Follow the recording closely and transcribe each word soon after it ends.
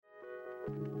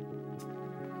Yeah,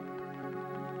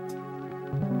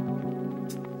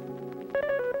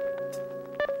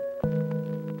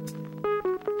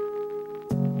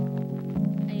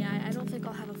 I don't think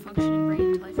I'll have a functioning brain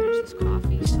until I finish this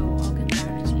coffee, so I'll get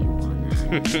back to you on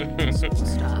that school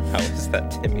stuff. How is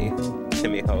that, Timmy?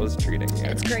 Timmy, how is treating you?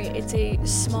 It's great. It's a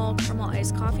small caramel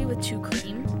iced coffee with 2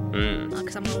 cream.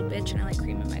 Because I'm a little bitch and I like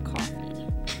cream in my coffee.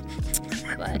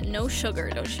 But no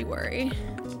sugar, don't you worry.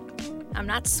 I'm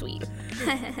not sweet.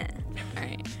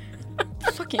 Alright.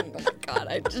 Fucking, oh my god,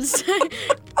 I just...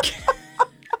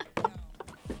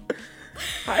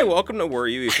 Hi, welcome to Were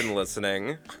You Even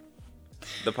Listening?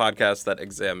 The podcast that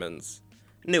examines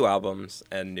new albums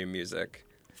and new music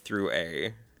through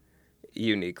a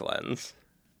unique lens.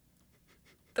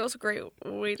 That was a great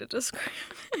way to describe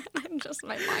it.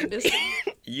 My mind is...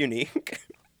 Unique.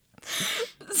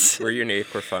 We're unique,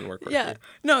 we're fun, we're quirky. Yeah.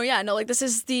 No, like, this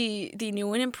is the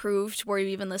new and improved Were You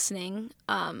Even Listening?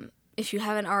 If you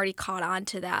haven't already caught on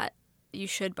to that, you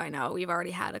should by now. We've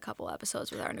already had a couple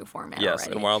episodes with our new format yes,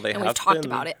 already. and while they have we've talked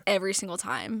about it every single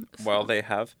time. So. While they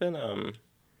have been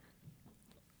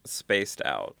spaced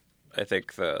out, I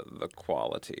think the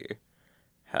quality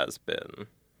has been...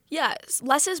 Yeah,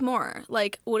 less is more.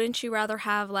 Like, wouldn't you rather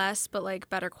have less but, like,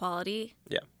 better quality?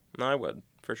 Yeah. No, I would,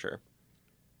 for sure.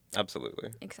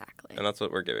 Absolutely. Exactly. And that's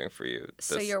what we're giving for you.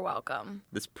 So you're welcome.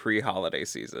 This pre-holiday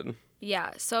season.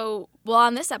 Yeah. So, well,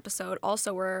 on this episode,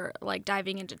 also, we're, like,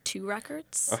 diving into 2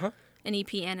 records. Uh-huh. An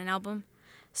EP and an album.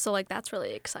 So, like, that's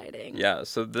really exciting. Yeah,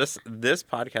 so this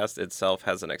podcast itself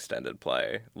has an extended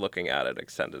play. Looking at it,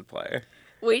 extended play.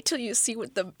 Wait till you see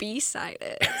what the B-side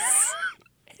is.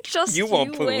 Just you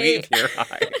won't believe your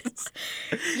eyes.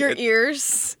 Your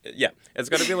ears. Yeah, it's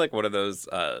going to be like one of those,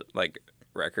 like,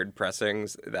 record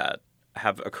pressings that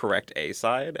have a correct A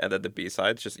side, and then the B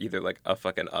side's just either like a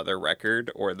fucking other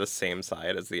record or the same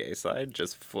side as the A side,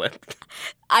 just flipped.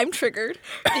 I'm triggered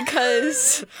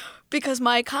because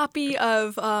my copy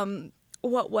of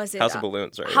what was it? House of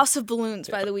Balloons, right? House of Balloons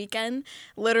by The Weeknd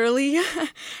literally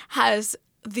has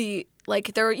the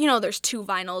like there's 2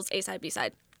 vinyls, A side, B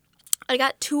side. I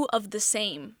got 2 of the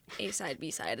same A side, B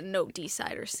side, and no D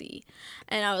side or C,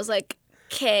 and I was like,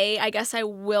 okay, I guess I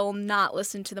will not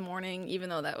listen to The Morning, even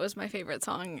though that was my favorite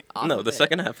song off No, of the it.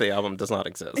 second half of the album does not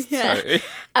exist. Yeah. Sorry.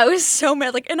 I was so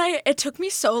mad. Like, and it took me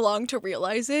so long to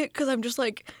realize it, because I'm just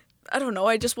like, I don't know,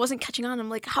 I just wasn't catching on. I'm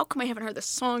like, how come I haven't heard this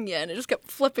song yet? And I just kept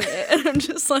flipping it, and I'm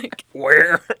just like,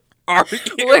 Where are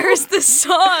you? where's this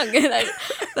song? And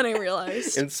then I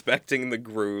realized. Inspecting the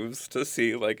grooves to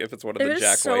see, like, if it's one of the It is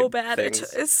Jack so White bad.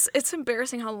 things. It's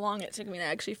embarrassing how long it took me to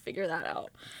actually figure that out.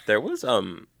 There was,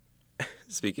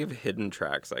 speaking of hidden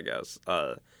tracks, I guess,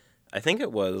 I think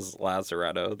it was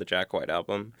Lazaretto, the Jack White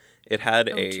album. It had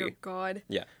Oh, dear God.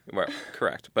 Yeah, well,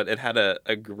 correct. But it had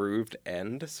a grooved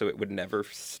end, so it would never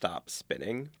stop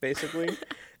spinning, basically.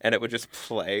 And it would just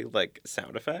play, like,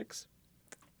 sound effects.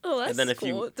 Oh, that's And then if cool.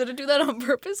 you- Did it do that on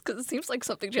purpose? Because it seems like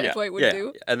something Jack White would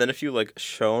do. And then if you, like,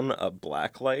 shone a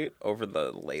black light over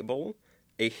the label,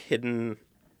 a hidden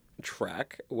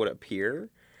track would appear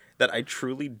that I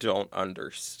truly don't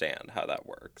understand how that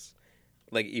works.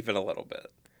 Like, even a little bit.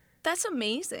 That's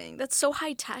amazing. That's so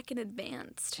high-tech and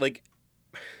advanced. Like,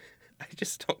 I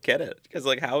just don't get it. Because,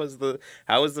 like, how is the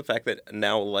fact that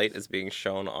now light is being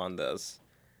shown on this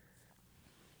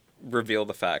reveal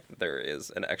the fact that there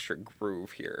is an extra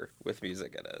groove here with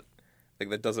music in it? Like,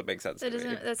 that doesn't make sense to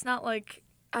me. That's not like,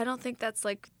 I don't think that's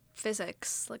like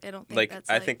physics. Like, I don't think Like, that's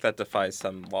I think that defies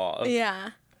some law.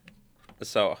 Yeah.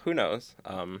 So, who knows?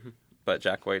 But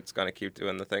Jack White's gonna keep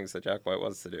doing the things that Jack White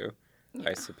wants to do,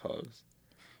 I suppose.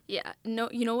 Yeah. No,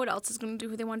 you know what else is going to do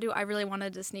who they want to do? I really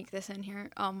wanted to sneak this in here.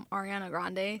 Ariana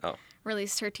Grande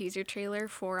released her teaser trailer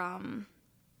for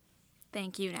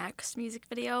Thank You Next music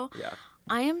video. Yeah.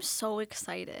 I am so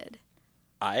excited.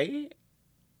 I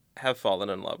have fallen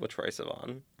in love with Troye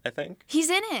Sivan, I think. He's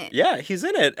in it. Yeah, he's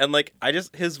in it. And, like,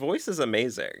 his voice is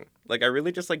amazing. Like, I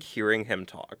really just like hearing him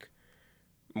talk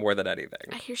more than anything.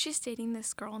 I hear she's dating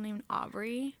this girl named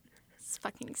Aubrey. It's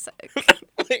fucking sick.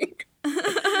 Like,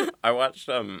 I watched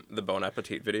the Bon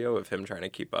Appetit video of him trying to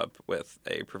keep up with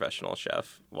a professional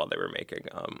chef while they were making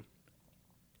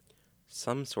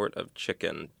some sort of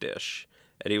chicken dish,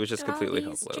 and he was just completely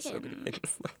Dolly's helpless. chicken.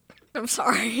 I'm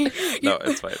sorry. No,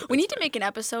 it's fine. We need to make an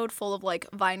episode full of, like,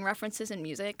 Vine references and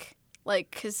music.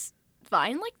 Like, because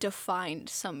Vine, like, defined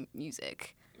some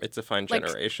music. It's defined Like-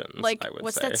 generations, Like, I would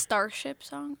what's say. that Starship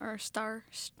song? Or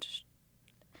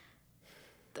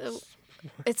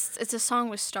It's a song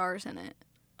with stars in it.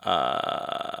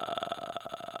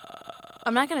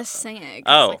 I'm not going to sing it.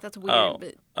 'Cause, like, that's weird,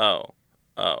 but...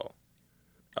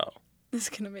 This is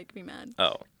gonna make me mad.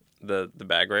 Oh, the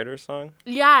Bag Raiders song?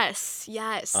 Yes.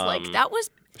 Like that was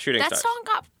Shooting that Stars. song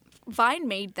got Vine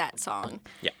made that song.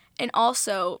 Yeah. And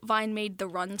also Vine made the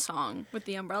Run song with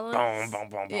the umbrellas. Boom, boom,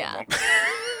 boom, boom, Yeah. boom.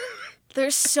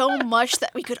 There's so much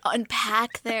that we could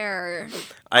unpack there.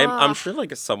 I'm sure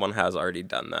like someone has already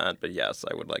done that, but yes,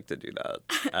 I would like to do that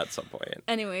at some point.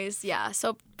 Anyways, yeah.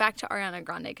 So back to Ariana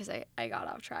Grande because I got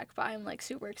off track, but I'm like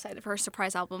super excited for her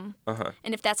surprise album. Uh-huh.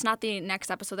 And if that's not the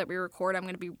next episode that we record, I'm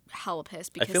gonna be hella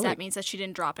pissed because that feel like- means that she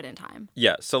didn't drop it in time.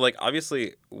 Yeah, so like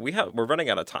obviously we're running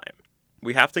out of time.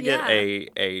 We have to get Yeah.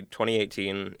 a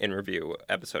 2018 in review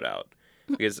episode out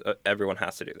because everyone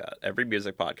has to do that. Every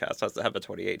music podcast has to have a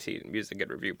 2018 music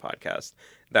and review podcast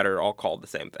that are all called the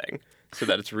same thing so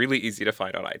that it's really easy to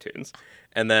find on iTunes.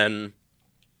 And then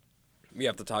we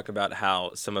have to talk about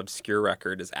how some obscure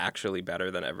record is actually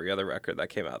better than every other record that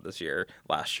came out this year.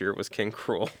 Last year was King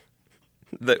Cruel,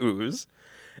 The Ooze,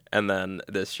 and then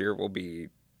this year will be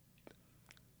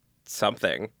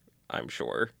something, I'm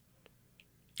sure.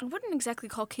 I wouldn't exactly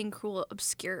call King Cruel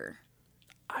obscure.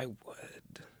 I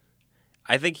would.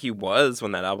 I think he was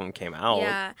when that album came out.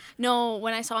 Yeah. No,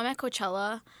 when I saw him at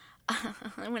Coachella,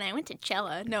 when I went to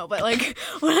Cella, no, but like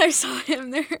when I saw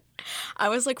him there, I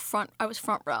was front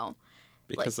row.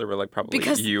 Because there were like probably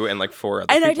because- you and like four other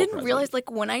And people I didn't present. realize, like,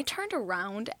 when I turned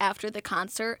around after the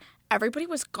concert, everybody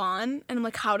was gone, and I'm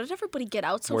like, how did everybody get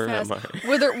out so Where fast? am I?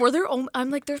 Were there only? I'm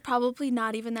like, there's probably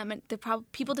not even that many.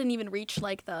 People didn't even reach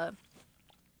like the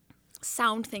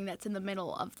sound thing that's in the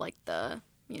middle of like the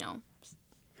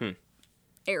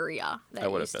area that I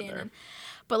you would've been stand there. in.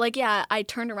 But like, yeah, I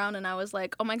turned around and I was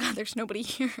like, oh my god, there's nobody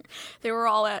here. They were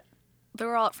all at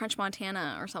French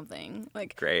Montana or something.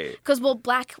 Like, Great. because, well,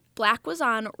 Black was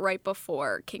on right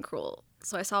before King Cruel.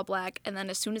 So I saw Black, and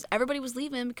then as soon as everybody was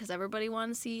leaving, because everybody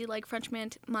wanted to see, like, French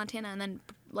Montana, and then,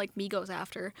 like, Migos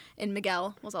after, and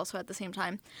Miguel was also at the same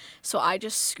time. So I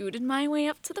just scooted my way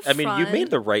up to the I front. mean, you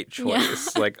made the right Yeah.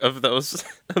 choice. Like of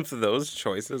those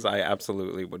choices, I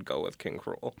absolutely would go with King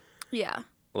Cruel. Yeah.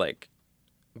 Like,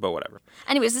 but whatever.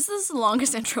 Anyways, this is the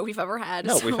longest intro we've ever had.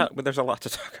 No, so there's a lot to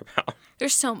talk about.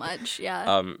 there's so much,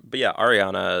 yeah. But yeah,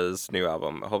 Ariana's new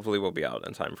album hopefully will be out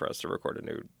in time for us to record a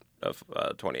new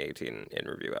 2018 in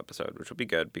review episode, which will be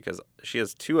good because she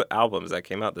has 2 albums that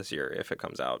came out this year if it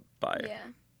comes out by yeah.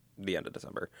 the end of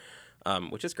December,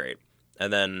 which is great.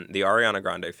 And then the Ariana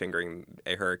Grande fingering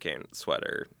a hurricane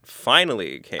sweater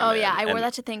finally came Oh, in. yeah, I wore and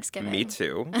that to Thanksgiving. Me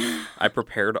too. I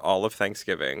prepared all of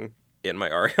Thanksgiving in my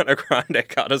Ariana Grande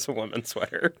God is a Woman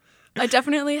sweater. I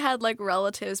definitely had, like,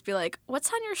 relatives be like,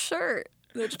 what's on your shirt?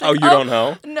 They're just Oh, like, you don't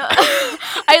know? No.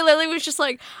 I literally was just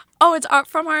like, oh, it's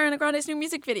from Ariana Grande's new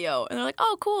music video. And they're like,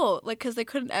 oh, cool. Like, because they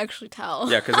couldn't actually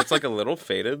tell. Yeah, because it's like a little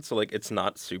faded, so like it's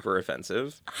not super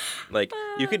offensive. Like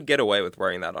you could get away with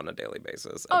wearing that on a daily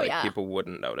basis, and Oh, like yeah. people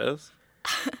wouldn't notice.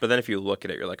 But then if you look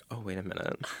at it, you're like, oh wait a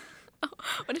minute,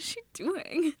 What is she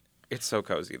doing? it's so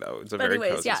cozy though. It's a But very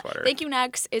anyways, cozy yeah. sweater. Thank You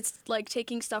Next. It's like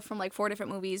taking stuff from like 4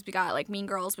 different movies. We got like Mean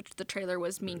Girls, which the trailer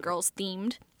was Mean Girls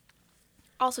themed.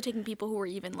 Also taking people who were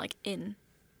even like in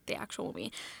the actual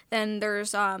movie. Then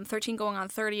there's 13 Going on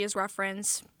 30 is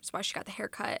reference. That's why she got the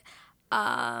haircut.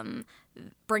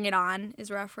 Bring It On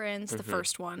is reference. The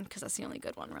first one, because that's the only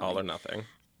good one, really. All or Nothing.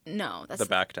 No, that's The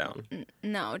Back Down.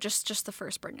 no, just the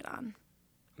first Bring It On.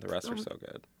 The rest are so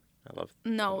good. I love.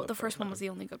 No, love the Bring first It one On. was the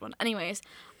only good one. Anyways,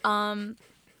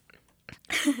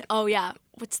 oh yeah,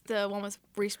 what's the one with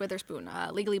Reese Witherspoon?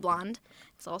 Legally Blonde.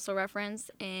 It's also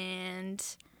referenced, and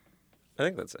I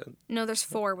think that's it. no, there's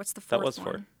 4. What's the That fourth was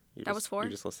one? 4. That was 4? You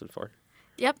just listed 4.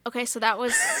 Yep. Okay, so that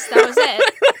was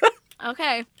it.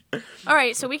 Okay. All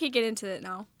right, so we could get into it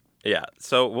now. Yeah,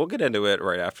 so we'll get into it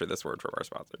right after this word from our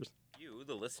sponsors. You,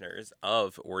 the listeners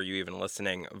of Were You Even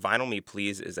Listening, Vinyl Me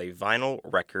Please is a Vinyl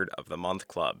Record of the Month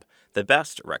club. The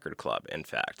best record club, in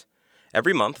fact.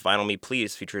 Every month, Vinyl Me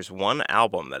Please features one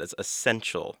album that is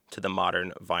essential to the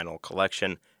modern vinyl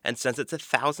collection and sends it to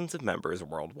thousands of members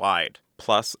worldwide.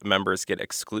 Plus, members get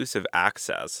exclusive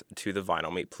access to the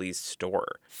Vinyl Me Please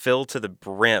store, filled to the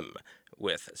brim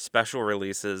with special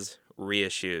releases,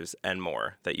 reissues, and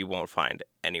more that you won't find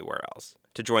anywhere else.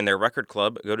 To join their record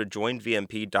club, go to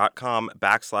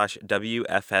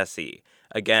joinvmp.com/WFSE.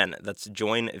 Again, that's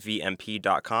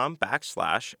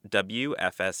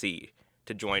joinvmp.com/WFSE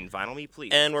to join Vinyl Me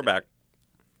Please. And we're back.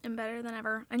 And better than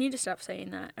ever. I need to stop saying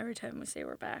that every time we say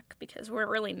we're back because we're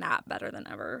really not better than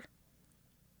ever.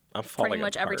 I'm falling Pretty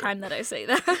much every apart. time that I say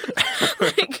that.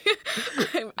 Like,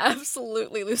 I'm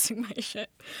absolutely losing my shit.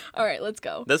 All right, let's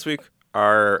go. This week,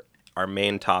 our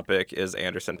main topic is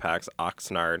Anderson .Paak's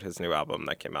Oxnard, his new album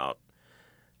that came out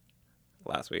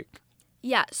last week.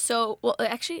 Yeah, so, well,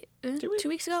 actually, 2 weeks? 2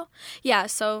 weeks ago? Yeah,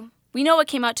 so we know it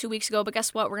came out 2 weeks ago, but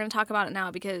guess what? We're going to talk about it now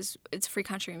because it's a free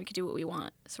country and we can do what we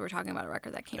want. So we're talking about a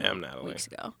record that came out Natalie. weeks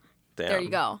ago. Damn. There you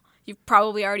go. You've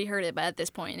probably already heard it, but at this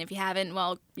point, and if you haven't,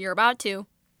 well, you're about to.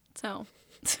 So,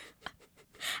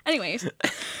 anyways,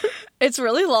 it's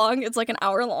really long. It's like an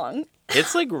hour long.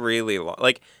 It's like really long.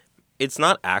 Like, it's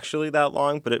not actually that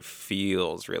long, but it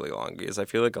feels really long because I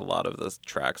feel like a lot of the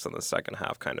tracks on the second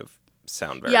half kind of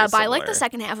sound very by like the similar.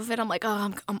 second half of it, I'm like,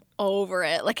 oh, I'm over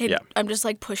it. Like, I'm just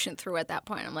like pushing through at that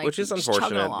point. I'm like, which is just chugging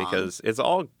unfortunate along. because it's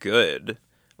all good.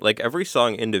 Like every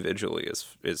song individually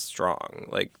is strong.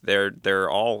 Like they're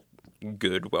all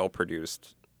good, well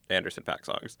produced Anderson .Paak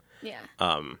songs. Yeah.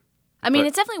 I I mean, but-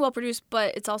 it's definitely well produced,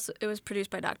 but it was produced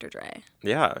by Dr. Dre.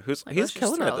 Yeah, he's Like, let's just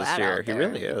killing it throw this that year. out He there.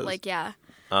 really is. Like, yeah.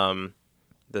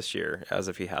 This year, as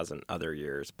if he hasn't other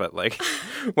years. But like,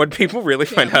 when people really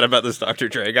find out about this Dr.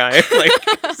 Dre guy, like,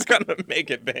 he's gonna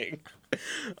make it big.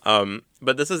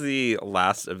 But this is the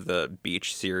last of the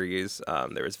Beach series.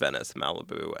 There was Venice,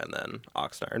 Malibu, and then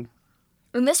Oxnard.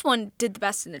 And this one did the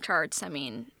best in the charts. I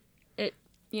mean, it,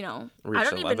 you know, I Reached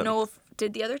don't even 11th. know if,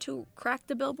 did the other two crack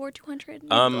the Billboard 200? Maybe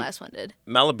the last one did.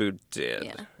 Malibu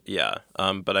did. Yeah.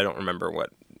 But I don't remember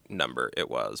what number it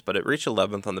was. But it reached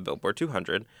 11th on the Billboard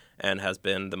 200 and has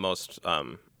been the most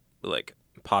like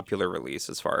popular release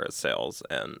as far as sales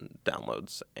and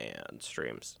downloads and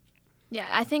streams. Yeah,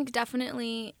 I think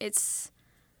definitely it's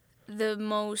the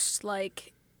most,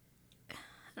 like, I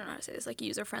don't know how to say this, like,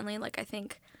 user-friendly. Like, I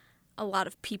think a lot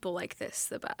of people like this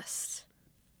the best.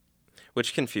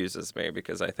 Which confuses me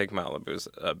because I think Malibu's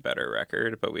a better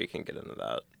record, but we can get into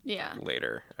that Yeah.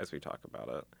 later as we talk about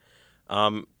it.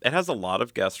 It has a lot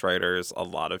of guest writers, a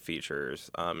lot of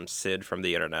features. Sid from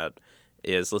the internet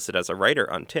is listed as a writer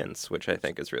on Tints, which I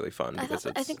think is really fun. I because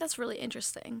think that's really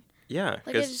interesting. Yeah.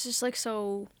 Like, it's just, like,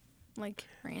 so, like,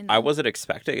 random. I wasn't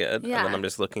expecting it. And Yeah. then I'm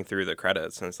just looking through the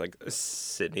credits and it's like,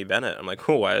 Sydney Bennett. I'm like,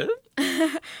 what?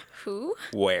 Who?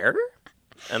 Where?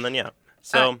 And then, yeah.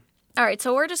 So... All right,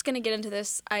 so we're just going to get into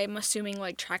this, I'm assuming,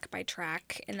 like, track by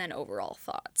track and then overall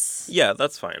thoughts. Yeah,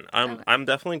 that's fine. Okay. I'm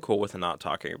definitely cool with not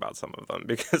talking about some of them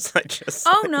because I just...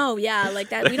 Oh, no, yeah, like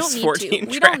that. We don't There's need 14 to.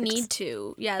 We tracks. don't need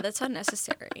to. Yeah, that's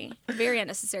unnecessary. Very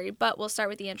unnecessary. But we'll start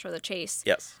with the intro, The Chase.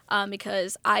 Yes.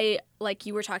 Because I, like,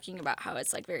 you were talking about how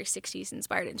it's, like, very 60s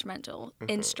inspired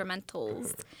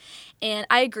instrumentals. And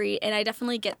I agree. And I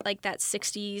definitely get, like, that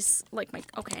 60s, like,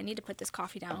 okay, I need to put this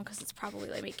coffee down because it's probably,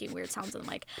 like, making weird sounds on the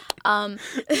mic.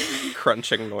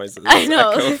 Crunching noises. I know.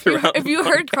 echo throughout If the you podcast.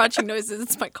 heard crunching noises,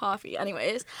 it's my coffee.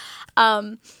 Anyways,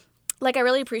 like, I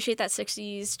really appreciate that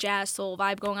 60s jazz soul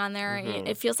vibe going on there. Mm-hmm.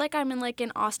 It feels like I'm in, like,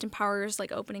 an Austin Powers,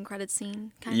 like, opening credits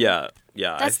scene. Kind of.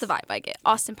 Yeah. That's the vibe I get.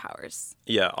 Austin Powers.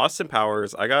 Yeah, Austin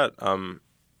Powers. I got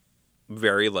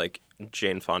very like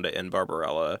Jane Fonda and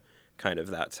Barbarella, kind of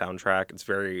that soundtrack. It's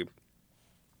very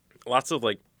lots of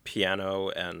like piano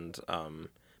and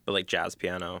but like jazz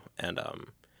piano and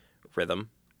rhythm.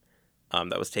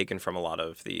 That was taken from a lot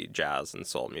of the jazz and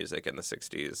soul music in the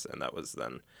 60s, and that was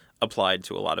then applied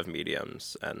to a lot of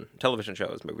mediums and television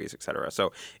shows, movies, etc.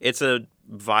 So it's a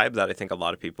vibe that I think a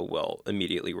lot of people will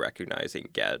immediately recognize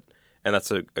and get, and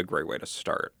that's a great way to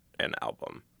start an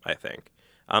album, I think.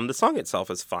 The song itself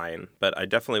is fine, but I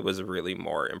definitely was really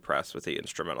more impressed with the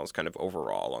instrumentals kind of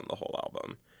overall on the whole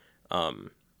album.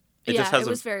 It just has it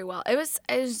was very well. It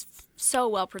was so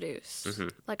well produced. Mm-hmm.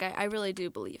 Like, I really do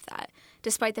believe that.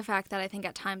 Despite the fact that I think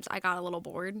at times I got a little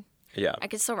bored, yeah. I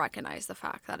could still recognize the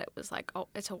fact that it was like, oh,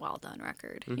 it's a well done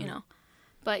record, Mm-hmm. you know.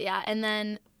 But yeah, and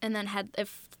then it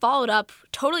followed up,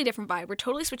 totally different vibe. We're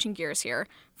totally switching gears here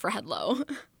for Head Low.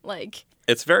 Like,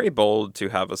 It's very bold to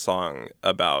have a song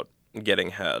about getting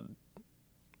head.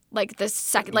 like the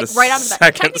second, like The right out of the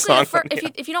bat. second Technically,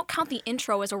 song, if you don't count the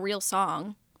intro as a real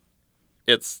song,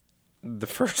 It's the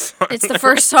first song. it's the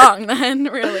first song. Then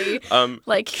really, Um,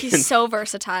 like, he's so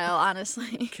versatile.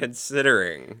 Honestly,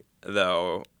 Considering,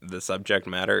 though, the subject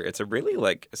matter, it's a really,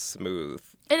 like, smooth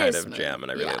It kind is of smooth, jam,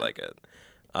 and I really yeah. like it.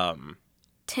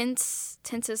 Tints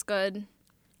is good.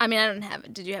 I mean, I don't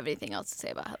have. Did you have anything else to say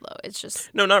about Head Low? It's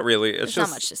just No, not really. It's there's just...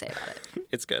 not much to say about it.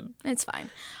 It's good. It's fine.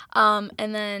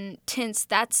 And then Tints,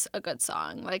 that's a good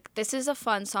song. Like, this is a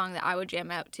fun song that I would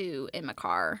jam out to in my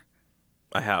car.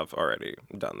 I have already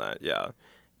done that, yeah.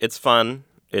 It's fun.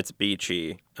 It's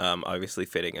beachy, obviously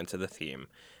fitting into the theme.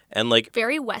 And, like,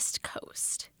 Very West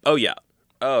Coast. oh, yeah.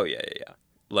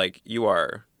 Like, you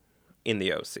are in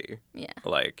the OC. Yeah.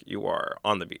 Like, you are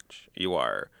on the beach. You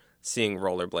are seeing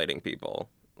rollerblading people.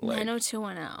 Like,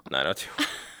 90210.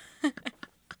 902.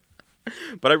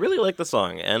 But I really like the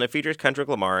song, and it features Kendrick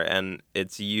Lamar, and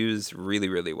it's used really,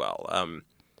 really well.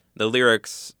 the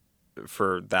lyrics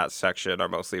for that section are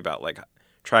mostly about like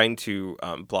trying to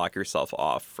block yourself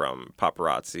off from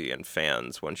paparazzi and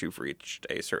fans once you've reached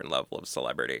a certain level of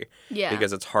celebrity. Yeah.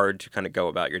 Because it's hard to kind of go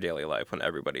about your daily life when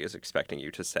everybody is expecting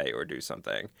you to say or do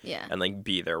something. Yeah. And like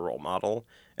be their role model.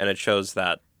 And it shows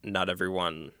that not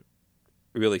everyone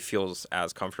really feels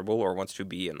as comfortable or wants to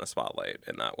be in the spotlight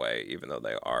in that way, even though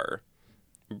they are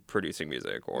producing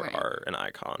music or Right. are an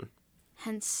icon.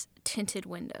 Hence tinted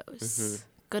windows.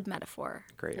 Good metaphor.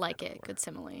 Great Like metaphor. it. Good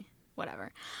simile.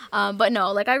 Whatever. But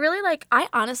no, like I really like. I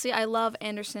honestly I love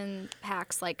Anderson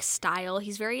 .Paak's like style.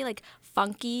 He's very like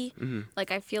funky. Like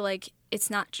I feel like it's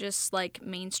not just like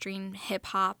mainstream hip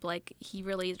hop. Like he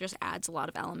really just adds a lot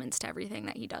of elements to everything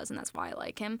that he does, and that's why I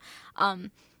like him.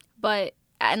 But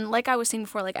and like I was saying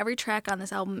before, like every track on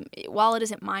this album, while it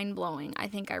isn't mind blowing, I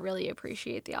think I really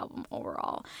appreciate the album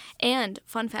overall. And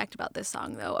fun fact about this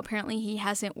song though, apparently he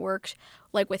hasn't worked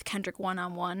like with Kendrick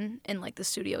one-on-one in like the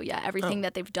studio yet. Everything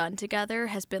that they've done together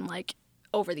has been like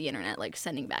over the internet, like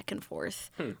sending back and forth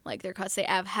like their cuts. They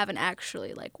haven't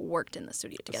actually like worked in the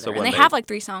studio together. So and when they they- have like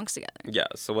 3 songs together. Yeah,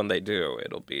 so when they do,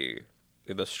 it'll be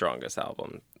the strongest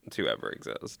album to ever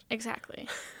exist. Exactly.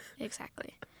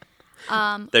 They're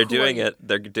Who are doing you? it.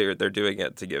 They're doing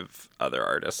it to give other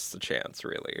artists a chance,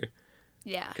 really.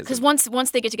 Yeah, 'Cause because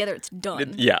once they get together, it's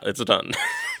done. Yeah, it's done.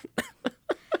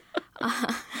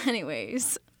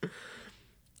 Anyways,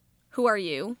 who are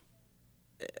you?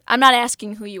 I'm not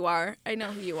asking who you are. I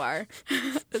know who you are.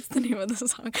 That's the name of the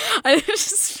song. I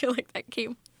just feel like that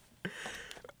came.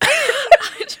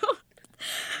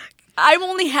 I'm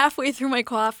only halfway through my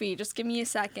coffee. Just give me a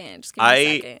second.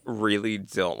 I really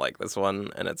don't like this one,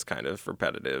 and it's kind of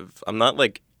repetitive. I'm not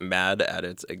like mad at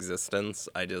its existence.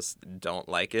 I just don't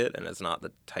like it, and it's not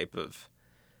the type of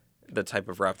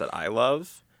rap that I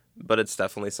love. But it's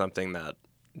definitely something that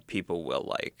people will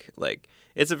like. Like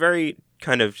it's a very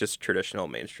kind of just traditional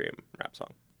mainstream rap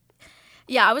song.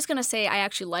 Yeah, I was gonna say I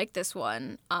actually like this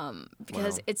one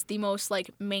because Wow. it's the most like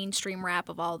mainstream rap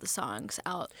of all the songs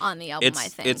out on the album. I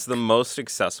think It's the most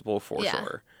accessible for Yeah.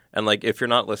 sure. And like if you're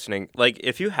not listening, like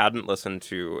if you hadn't listened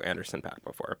to Anderson .Paak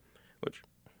before,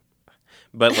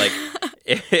 but like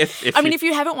if I mean, if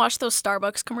you haven't watched those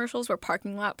Starbucks commercials where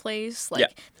parking lot plays, like Yeah.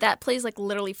 that plays like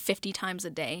literally 50 times a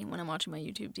day when I'm watching my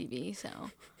YouTube TV. So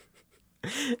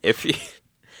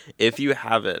if you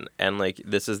haven't, and like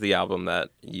this is the album that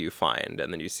you find,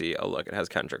 and then you see, oh look, it has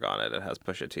Kendrick on it, it has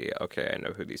Pusha T. Okay, I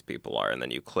know who these people are, and then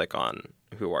you click on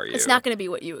Who Are You? it's not going to be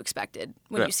what you expected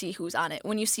when Yeah. you see who's on it.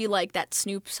 When you see like that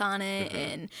Snoop's on it,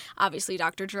 and obviously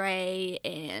Dr. Dre,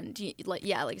 and like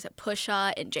I said,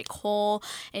 Pusha and J. Cole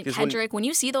and 'Cause when- Kendrick. When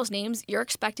you see those names, you're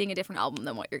expecting a different album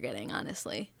than what you're getting.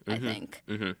 Honestly, I think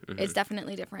it's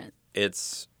definitely different.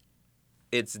 It's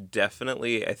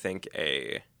definitely, I think,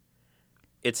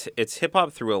 it's hip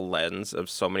hop through a lens of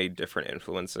so many different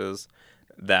influences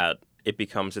that it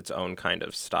becomes its own kind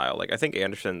of style. Like I think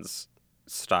Anderson's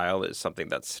style is something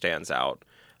that stands out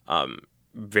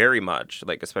very much,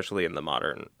 like especially in the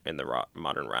modern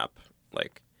rap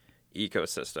like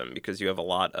ecosystem, because you have a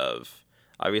lot of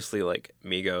obviously like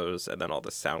Migos, and then all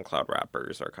the SoundCloud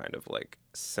rappers are kind of like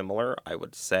similar, I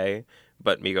would say,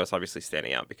 but Migos obviously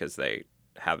standing out because they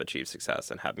have achieved success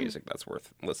and have music that's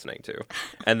worth listening to.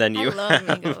 And then I you love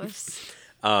have, Migos.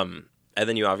 and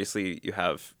then you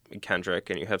have Kendrick,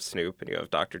 and you have Snoop, and you have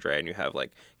Dr. Dre, and you have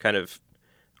like kind of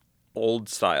old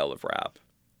style of rap.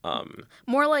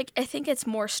 More like I think it's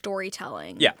more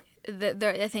storytelling. Yeah.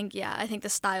 I think the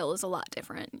style is a lot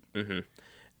different.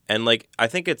 And like I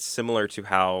think it's similar to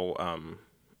how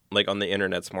like on the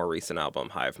internet's more recent album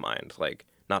Hive Mind, like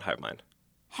not Hive Mind.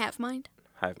 Have Mind?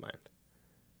 Hive Mind.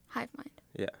 Hive Mind.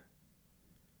 Yeah.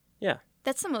 Yeah.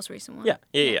 That's the most recent one.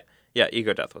 Yeah,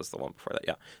 Ego Death was the one before that.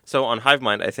 Yeah. So on Hive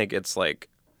Mind, I think it's like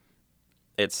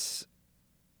it's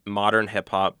modern hip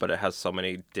hop, but it has so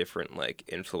many different like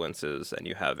influences, and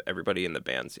you have everybody in the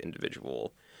band's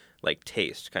individual like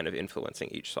taste kind of influencing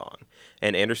each song.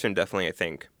 And Anderson definitely, I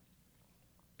think,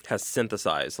 has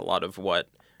synthesized a lot of what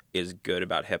is good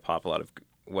about hip hop, a lot of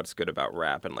what's good about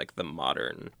rap, and like the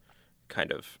modern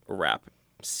kind of rap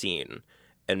scene,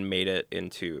 and made it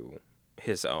into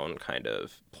his own kind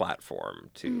of platform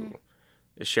to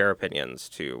share opinions,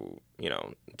 to, you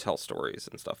know, tell stories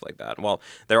and stuff like that. While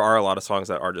there are a lot of songs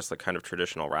that are just like kind of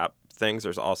traditional rap things,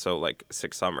 there's also like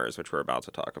Six Summers, which we're about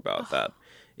to talk about, that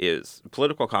is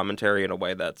political commentary in a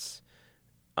way that's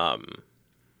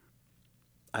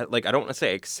I don't want to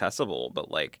say accessible, but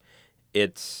like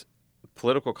it's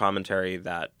political commentary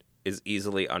that is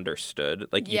easily understood.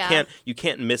 Like Yeah. you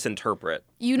can't misinterpret.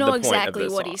 You know the point of exactly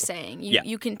this what song. he's saying. Yeah.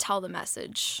 You can tell the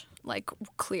message. like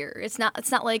clear. It's not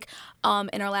like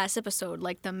in our last episode,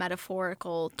 like the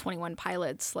metaphorical 21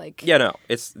 Pilots, like Yeah, no,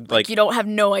 it's like you don't have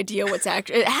no idea what's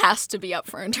actually. It has to be up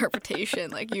for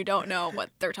interpretation. Like you don't know what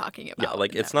they're talking about. yeah,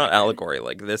 like it's not allegory.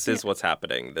 Like this is what's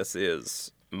happening. This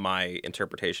is my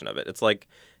interpretation of it. It's like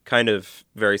kind of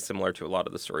very similar to a lot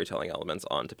of the storytelling elements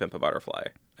on To Pimp a Butterfly,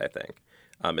 I think.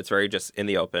 It's very just in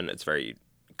the open. It's very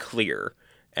clear,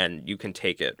 and you can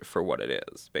take it for what it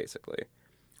is, basically.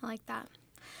 I like that.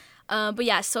 But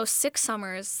yeah, so Six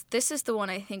Summers, this is the one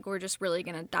I think we're just really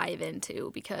going to dive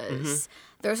into because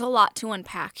there's a lot to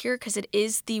unpack here because it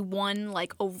is the one,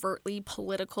 like, overtly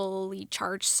politically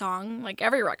charged song. Like,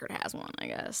 every record has one, I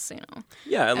guess, you know.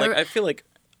 Yeah, and, like, I feel like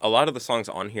a lot of the songs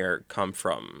on here come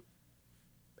from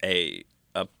a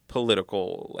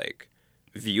political, like,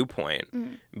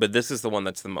 viewpoint, but this is the one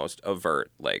that's the most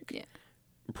overt, like,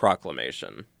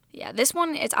 proclamation. Yeah, this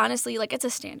one is honestly like it's a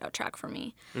standout track for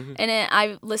me, and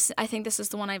I think this is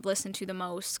the one I've listened to the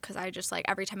most because I just like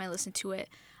every time I listen to it,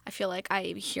 I feel like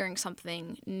I'm hearing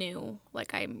something new,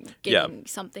 like I'm getting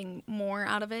something more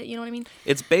out of it. You know what I mean?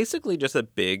 It's basically just a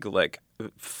big like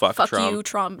fuck Trump, you,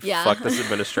 Trump. Yeah, fuck this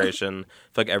administration,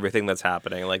 fuck everything that's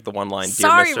happening. Like the one line,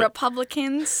 sorry, Dear Mr.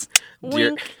 Republicans.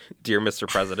 Dear, Wink. Dear Mr.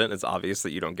 President, it's obvious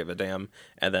that you don't give a damn.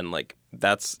 And then like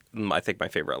that's I think my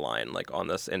favorite line like on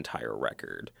this entire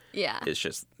record. Yeah, is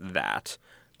just that.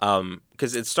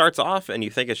 Because it starts off and you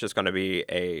think it's just going to be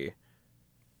a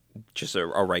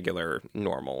regular,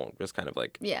 normal, just kind of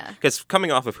like... Yeah. Because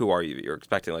coming off of Who Are You, you're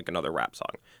expecting like another rap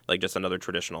song. Like just another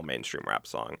traditional mainstream rap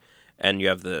song. And you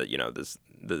have the, you know, this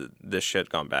shit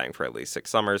gone bang for at least 6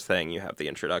 summers thing. You have the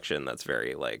introduction that's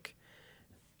very like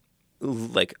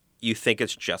you think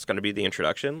it's just going to be the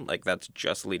introduction. Like that's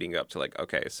just leading you up to like,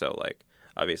 okay, so like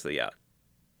obviously, yeah,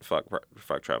 fuck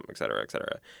Trump, et cetera,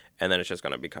 and then it's just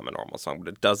going to become a normal song, but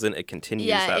it doesn't. It continues.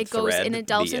 Yeah, that it goes thread and it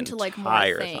delves the into like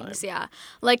more things. time. Yeah,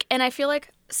 like, and I feel like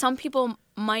some people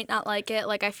might not like it.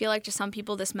 Like, I feel like to some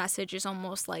people, this message is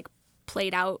almost like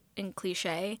played out in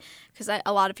cliche because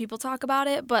a lot of people talk about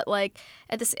it, but like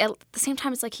at the same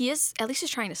time, it's like he is at least he's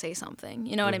trying to say something.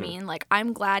 You know what I mean? Like,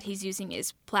 I'm glad he's using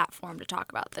his platform to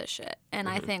talk about this shit, and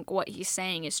I think what he's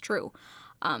saying is true.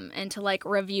 And to like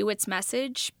review its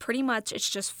message, pretty much it's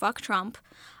just fuck Trump.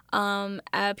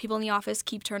 People in the office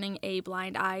keep turning a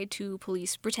blind eye to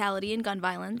police brutality and gun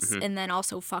violence, and then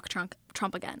also fuck Trump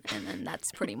again, and then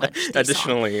that's pretty much the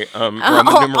Additionally, song.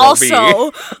 Roman numeral B.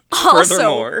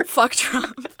 Also, fuck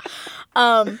Trump.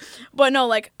 But no,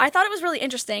 like I thought it was really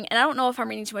interesting, and I don't know if I'm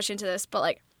reading too much into this, but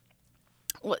like,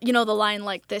 you know, the line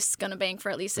like this is gonna bang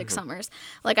for at least 6 summers.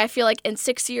 Like I feel like in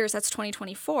 6 years that's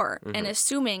 2024, and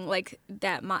assuming like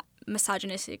that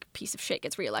misogynistic piece of shit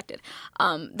gets reelected,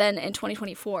 then in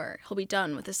 2024 he'll be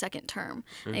done with his second term.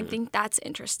 And I think that's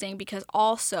interesting because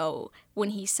also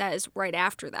when he says right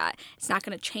after that it's not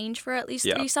going to change for at least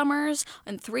 3 summers,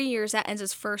 in 3 years that ends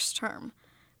his first term,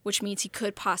 which means he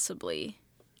could possibly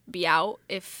be out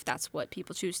if that's what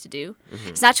people choose to do.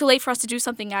 It's not too late for us to do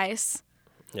something, guys.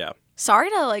 Yeah. Sorry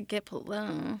to like get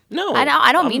no.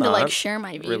 I don't mean to like share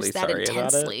my views really that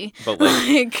intensely. But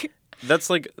like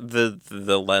that's like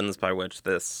the lens by which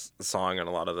this song and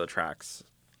a lot of the tracks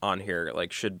on here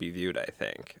like should be viewed, I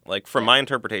think. Like from my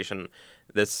interpretation,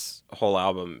 this whole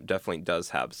album definitely does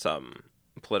have some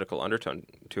political undertone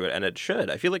to it, and it should.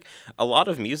 I feel like a lot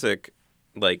of music,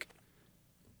 like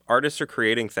artists are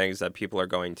creating things that people are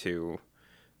going to,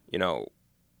 you know,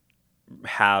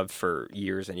 have for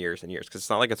years and years and years, because it's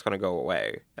not like it's going to go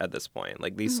away at this point.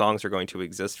 Like these songs are going to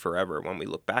exist forever. When we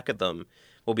look back at them,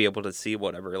 we'll be able to see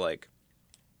whatever like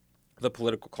the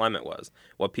political climate was,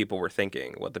 what people were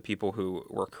thinking, what the people who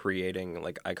were creating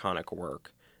like iconic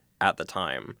work at the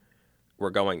time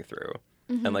were going through.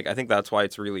 And like I think that's why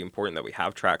it's really important that we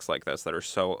have tracks like this that are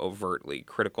so overtly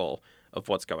critical of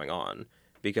what's going on,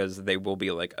 because they will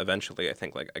be like eventually, I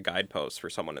think, like a guidepost for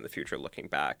someone in the future looking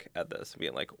back at this and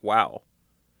being like, wow,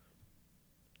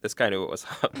 this guy knew what was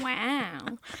up. Wow.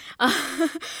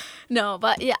 No,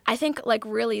 but yeah, I think like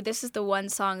really this is the one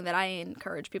song that I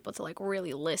encourage people to like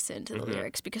really listen to the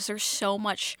lyrics, because there's so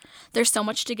much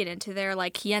to get into there.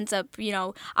 Like he ends up, you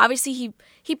know, obviously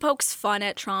he pokes fun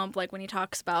at Trump, like when he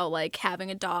talks about like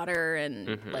having a daughter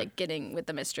and like getting with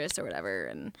the mistress or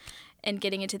whatever, and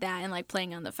getting into that and like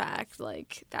playing on the fact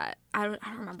like that I don't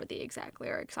remember the exact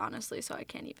lyrics honestly, so I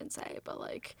can't even say, but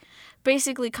like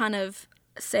basically kind of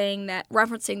saying that,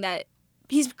 referencing that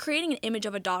he's creating an image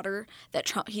of a daughter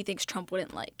that he thinks Trump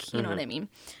wouldn't like. You know what I mean?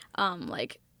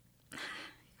 Like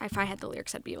if I had the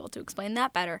lyrics, I'd be able to explain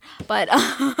that better. But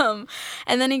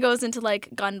and then he goes into like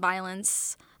gun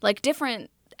violence, like different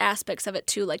aspects of it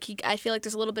too. Like I feel like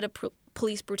there's a little bit of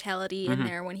police brutality in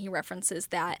there when he references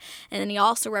that. And then he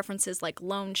also references like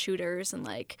lone shooters and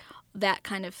like that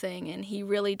kind of thing. And he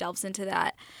really delves into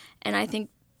that. And I think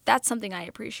that's something I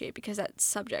appreciate because that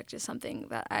subject is something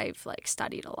that I've like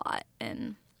studied a lot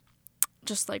and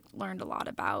just like learned a lot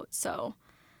about. So,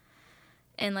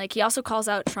 and like he also calls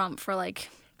out Trump for like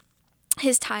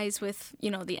his ties with,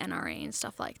 you know, the NRA and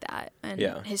stuff like that, and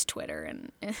his Twitter,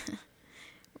 and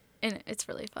and it's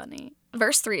really funny.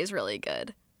 Verse 3 is really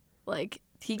good. Like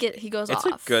he goes off.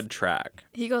 It's a good track.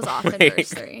 He goes off in verse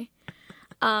 3.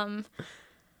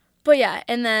 But yeah,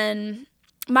 and then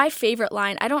my favorite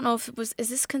line, I don't know if is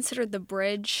this considered the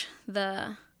bridge?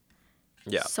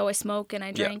 So I smoke and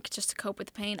I drink just to cope with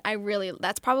the pain.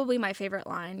 That's probably my favorite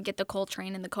line. Get the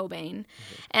Coltrane and the Cobain.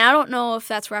 Mm-hmm. And I don't know if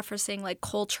that's referencing like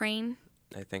Coltrane.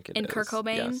 I think it in is. Kurt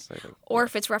Cobain, yes, or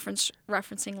if it's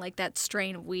referencing like that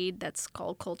strain of weed that's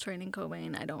called Coltrane and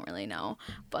Cobain. I don't really know,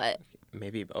 but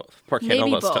maybe both.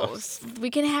 Maybe both. We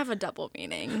can have a double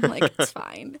meaning, like it's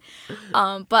fine.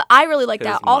 But I really like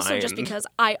that also just because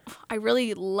I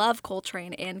really love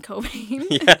Coltrane and Cobain.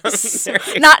 Yes, so,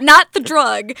 not the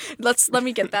drug. Let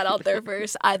me get that out there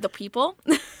first. The people.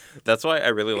 That's why I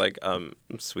really like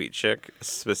Sweet Chick,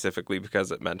 specifically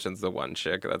because it mentions the one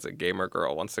chick that's a gamer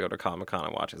girl wants to go to Comic-Con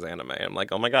and watches anime. I'm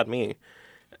like, oh my god, me.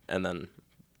 And then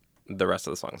the rest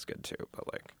of the song's good too,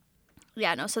 but like.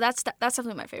 Yeah, no, so that's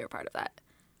definitely my favorite part of that.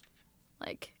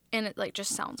 Like, and it like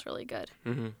just sounds really good.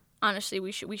 Mm-hmm. Honestly,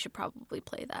 we should probably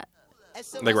play that.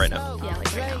 Like right now. Yeah,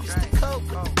 like right now.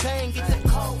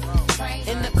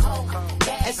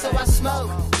 And so I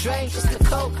smoke, drink just the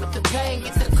coke, with the pain,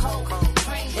 get the coke,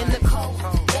 in the coke.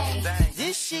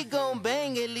 This shit gon'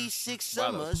 bang at least 6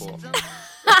 summers. Wow,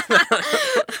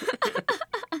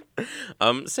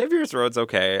 cool. Savior's Road's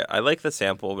okay. I like the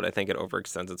sample, but I think it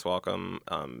overextends its welcome.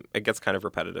 It gets kind of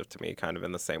repetitive to me, kind of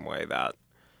in the same way that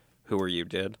Who Are You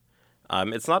did.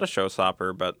 It's not a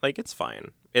showstopper, but like it's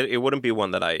fine. It wouldn't be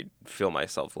one that I feel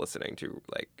myself listening to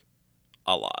like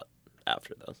a lot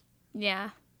after this.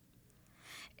 Yeah.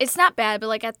 It's not bad, but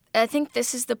like I think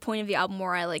this is the point of the album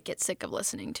where I like get sick of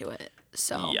listening to it.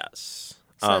 So yes.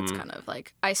 So it's kind of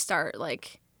like I start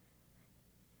like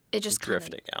it just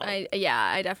drifting out.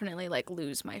 I definitely like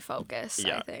lose my focus.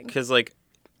 Yeah, I think because like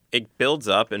it builds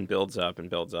up and builds up and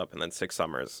builds up, and then 6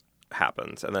 Summers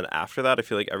happens, and then after that, I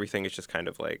feel like everything is just kind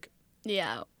of like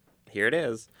here it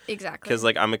is exactly. Because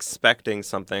like I'm expecting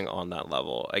something on that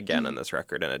level again in this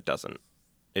record, and it doesn't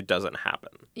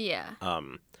happen. Yeah.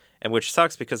 And which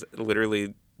sucks because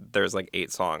literally there's like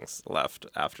 8 songs left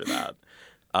after that.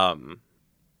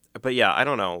 But yeah, I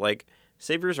don't know. Like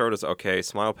Savior's Road is okay.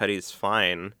 Smile Petty's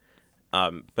fine.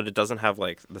 But it doesn't have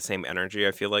like the same energy,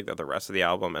 I feel like, that the rest of the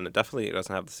album, and it definitely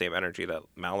doesn't have the same energy that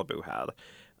Malibu had.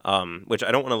 Which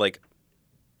I don't want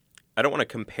to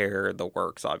compare the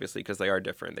works, obviously, because they are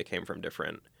different. They came from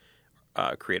different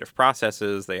creative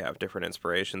processes. They have different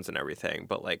inspirations and everything.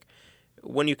 But like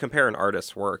when you compare an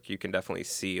artist's work, you can definitely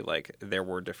see like there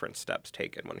were different steps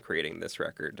taken when creating this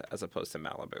record as opposed to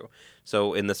Malibu.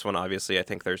 So in this one, obviously, I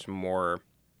think there's more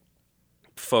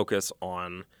focus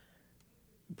on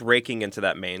breaking into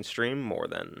that mainstream more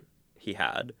than he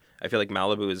had. I feel like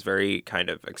Malibu is very kind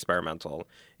of experimental.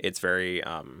 It's very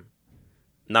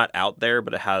not out there,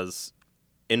 but it has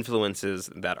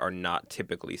influences that are not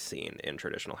typically seen in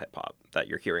traditional hip hop that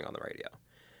you're hearing on the radio.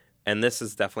 And this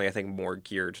is definitely, I think, more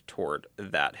geared toward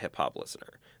that hip hop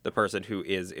listener, the person who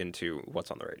is into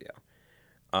what's on the radio.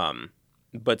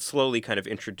 But slowly kind of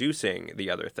introducing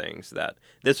the other things that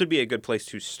this would be a good place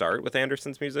to start with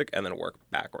Anderson's music and then work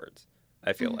backwards,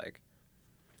 I feel like.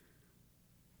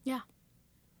 Yeah.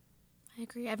 I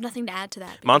agree. I have nothing to add to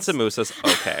that. Mansa Musa's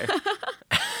okay.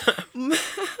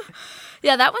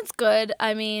 Yeah, that one's good.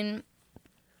 I mean,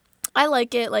 I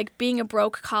like it. Like, being a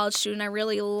broke college student, I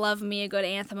really love me a good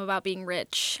anthem about being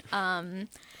rich. Yeah,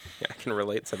 I can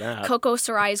relate to that. Coco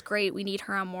Sarai's great. We need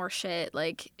her on more shit.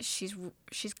 Like, she's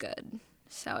good.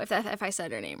 So, if I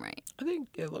said her name right. I think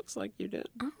it looks like you did.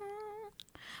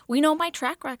 We know my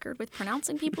track record with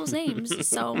pronouncing people's names,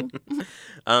 so.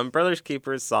 Brothers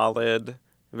Keeper is solid.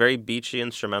 Very beachy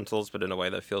instrumentals, but in a way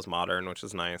that feels modern, which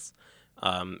is nice.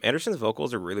 Anderson's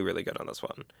vocals are really, really good on this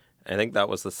one. I think that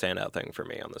was the standout thing for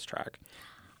me on this track.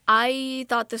 I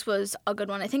thought this was a good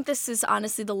one. I think this is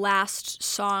honestly the last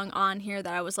song on here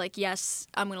that I was like, yes,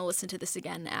 I'm going to listen to this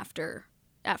again after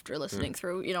listening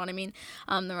through, you know what I mean?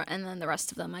 And then the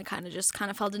rest of them I kind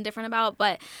of felt indifferent about.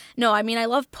 But no, I mean, I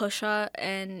love Pusha,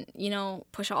 and, you know,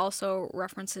 Pusha also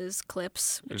references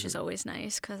Clips, which is always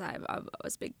nice because I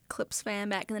was a big Clips fan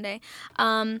back in the day.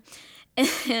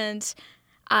 And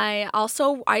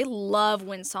I love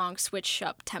when songs switch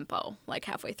up tempo like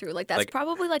halfway through. Like that's Like-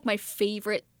 probably like my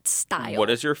favorite style. What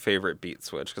is your favorite beat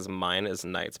switch? Because mine is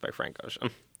Nights by Frank Ocean.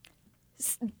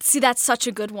 See, that's such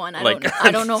a good one. I Like,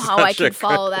 don't know how I such a can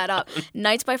follow that up.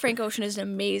 Nights by Frank Ocean is an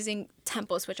amazing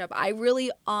tempo switch up. I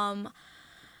really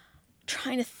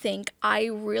trying to think. I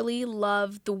really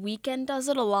love The Weeknd does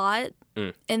it a lot.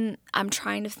 And I'm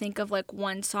trying to think of like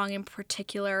one song in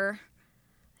particular.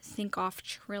 Think off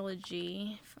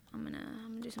Trilogy. I'm gonna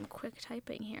do some quick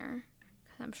typing here.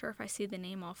 'Cause I'm sure if I see the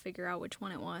name I'll figure out which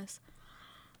one it was.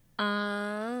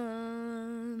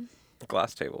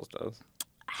 Glass Tables does.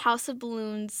 House of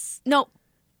Balloons. No.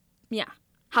 Yeah.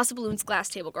 House of Balloons, Glass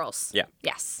Table Girls. Yeah.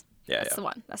 Yes. Yeah, That's yeah. the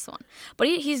one. That's the one. But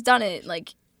he's done it,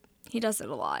 like, he does it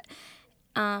a lot.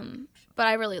 But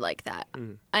I really like that.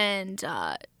 And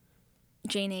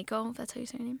Jane Aiko, if that's how you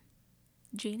say her name.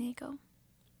 Jane Aiko.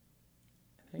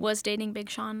 Was dating Big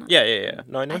Sean. Yeah.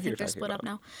 No, I know I who you're think they're talking split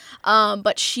about. up now.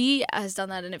 But she has done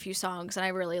that in a few songs, and I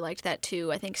really liked that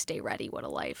too. I think Stay Ready, What a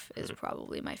Life is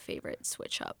probably my favorite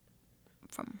switch up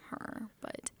from her.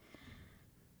 But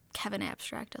Kevin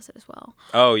Abstract does it as well.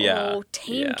 Oh, yeah. Oh,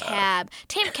 Tame Yeah. Cab.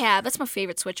 Tame Cab, that's my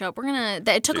favorite switch up.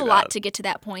 It took Do a lot that. to get to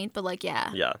that point, but like,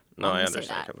 yeah. Yeah. No, I'm I gonna say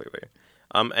understand that. completely.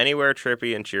 Anywhere,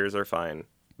 Trippy, and Cheers are fine.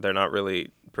 They're not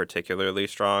really particularly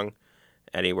strong.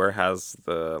 Anywhere has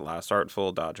the Last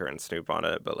Artful, Dodger, and Snoop on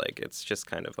it, but like it's just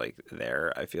kind of like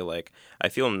there. I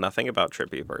feel nothing about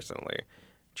Trippy personally.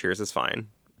 Cheers is fine.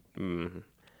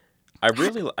 I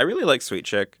really like Sweet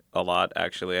Chick a lot.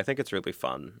 Actually, I think it's really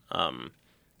fun.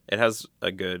 It has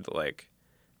a good like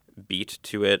beat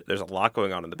to it. There's a lot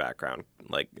going on in the background,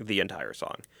 like the entire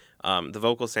song. The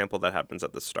vocal sample that happens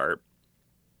at the start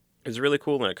is really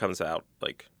cool, and it comes out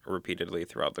like repeatedly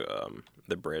throughout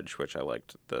the bridge, which I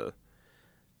liked the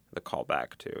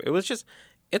callback to.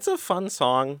 It's a fun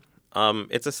song.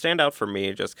 It's a standout for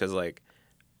me just because like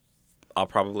I'll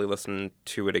probably listen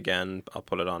to it again. I'll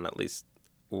put it on at least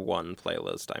one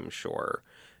playlist, I'm sure.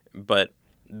 But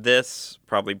this,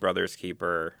 probably Brothers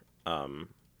Keeper,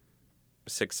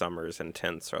 Six Summers, and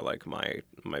Tints are like my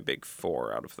big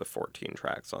 4 out of the 14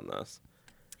 tracks on this.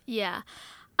 Yeah.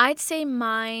 I'd say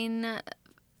mine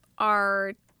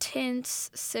are Tints,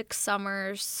 Six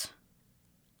Summers,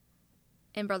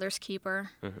 and Brothers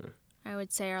Keeper. I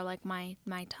would say are like my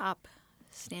top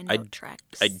standout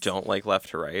tracks. I don't like Left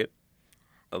to Right.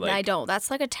 I don't.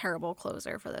 That's like a terrible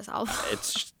closer for this album.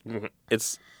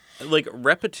 It's like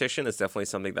repetition is definitely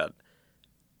something that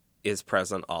is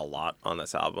present a lot on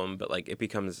this album, but like it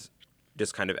becomes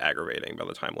just kind of aggravating by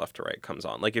the time Left to Right comes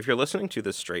on. Like if you're listening to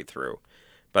this straight through,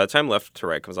 by the time Left to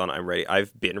Right comes on, I'm ready.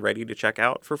 I've been ready to check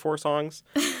out for 4 songs,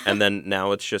 and then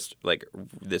now it's just like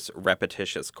this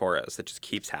repetitious chorus that just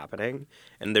keeps happening,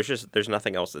 and there's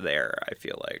nothing else there. I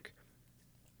feel like,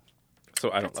 so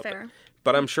I don't That's love fair. it.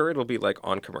 But I'm sure it'll be like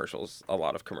on commercials, a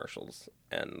lot of commercials,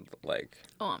 and like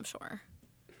Oh, I'm sure.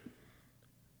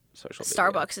 social media.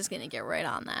 Starbucks is going to get right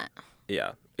on that.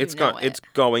 Yeah, it's know it's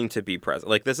going to be present.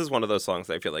 Like this is one of those songs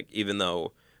that I feel like even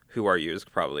though Who Are You is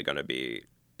probably going to be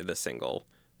the single,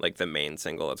 like the main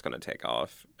single that's going to take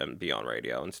off and be on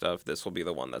radio and stuff, this will be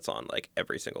the one that's on like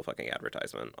every single fucking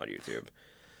advertisement on YouTube.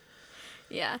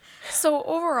 Yeah. So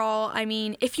overall, I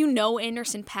mean, if you know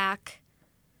Anderson .Paak,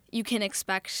 you can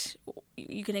expect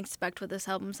what this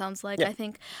album sounds like, Yeah. I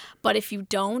think. But if you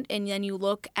don't, and then you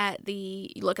look at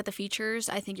the features,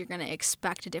 I think you're going to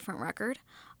expect a different record,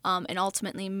 and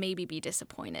ultimately maybe be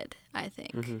disappointed. I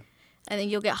think. I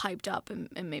think you'll get hyped up and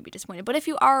maybe disappointed. But if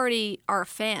you already are a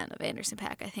fan of Anderson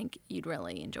 .Paak, I think you'd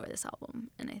really enjoy this album,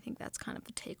 and I think that's kind of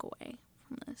the takeaway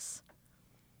from this.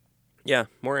 Yeah,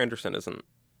 more Anderson isn't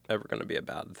ever going to be a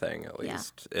bad thing, at Yeah.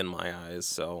 least in my eyes.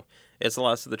 So it's the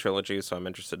last of the trilogy, so I'm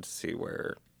interested to see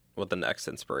what the next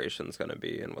inspiration is going to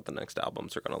be and what the next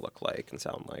albums are going to look like and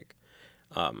sound like.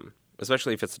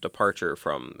 Especially if it's a departure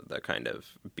from the kind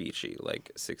of beachy,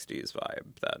 like 60s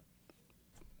vibe that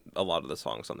a lot of the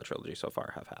songs on the trilogy so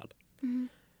far have had.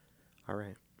 All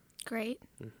right. Great.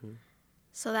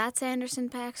 So that's Anderson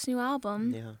 .Paak's new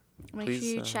album. Yeah. Make Please,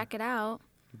 sure you check it out.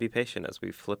 Be patient as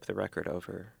we flip the record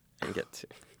over and get to...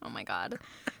 Oh my god.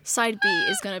 Side B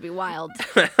is going to be wild.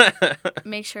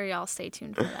 Make sure y'all stay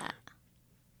tuned for that.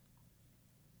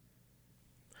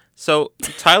 So,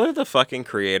 Tyler, the fucking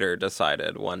Creator,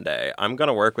 decided one day, I'm going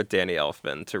to work with Danny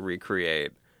Elfman to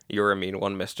recreate You're a Mean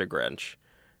One, Mr. Grinch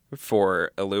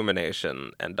for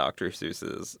Illumination and Dr.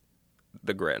 Seuss's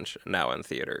The Grinch, now in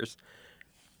theaters.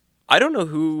 I don't know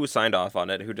who signed off on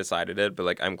it, who decided it, but,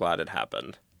 like, I'm glad it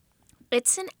happened.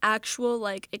 It's an actual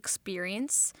like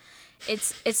experience.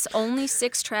 It's only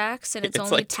 6 tracks and it's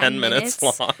only like 10 minutes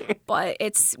long. But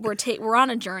we're on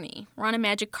a journey. We're on a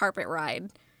magic carpet ride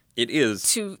It is.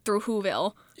 through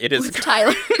Whoville. It is. With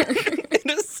Tyler. It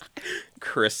is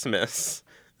Christmas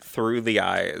through the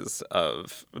eyes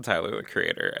of Tyler the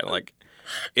Creator, and like,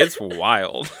 it's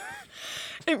wild.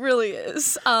 It really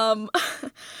is.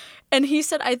 And he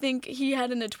said, I think he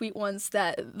had in a tweet once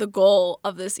that the goal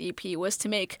of this EP was to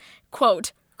make,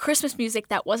 quote, Christmas music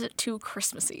that wasn't too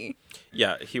Christmassy.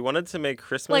 Yeah, he wanted to make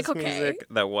Christmas Like, okay. music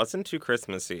that wasn't too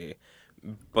Christmassy,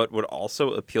 but would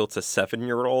also appeal to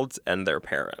 7-year-olds and their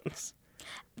parents.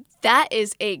 That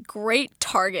is a great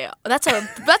target. That's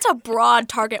a broad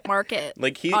target market.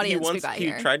 Like he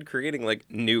tried creating like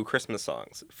new Christmas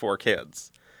songs for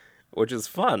kids, which is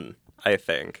fun, I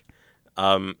think.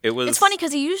 It's funny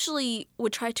because he usually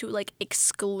would try to like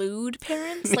exclude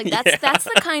parents. Like that's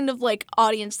the kind of like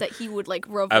audience that he would like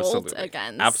revolt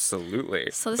against. Absolutely.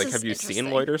 So this like, is have you seen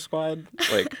interesting. Loiter Squad?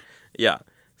 Like, yeah.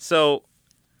 So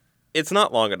it's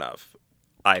not long enough,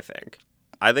 I think.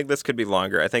 I think this could be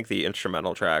longer. I think the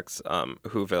instrumental tracks,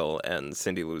 Whoville and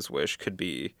Cindy Lou's Wish, could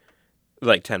be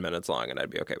like 10 minutes long, and I'd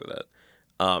be okay with it.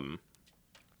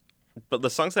 But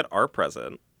the songs that are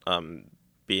present,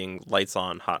 being Lights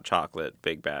On, Hot Chocolate,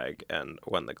 Big Bag, and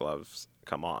When the Gloves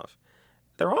Come Off,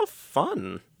 they're all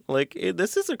fun. Like,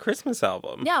 this is a Christmas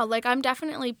album. Yeah, like I'm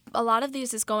definitely, a lot of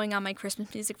these is going on my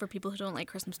Christmas music for people who don't like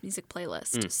Christmas music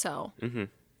playlist. So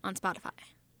on Spotify.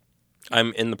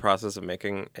 I'm in the process of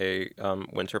making a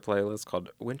winter playlist called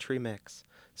Wintry Mix.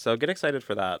 So get excited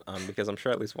for that, because I'm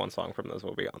sure at least one song from those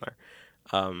will be on there.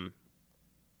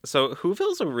 So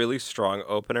Whoville's a really strong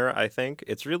opener, I think.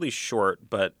 It's really short,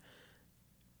 but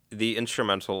the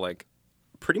instrumental, like,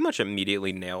 pretty much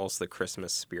immediately nails the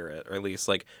Christmas spirit. Or at least,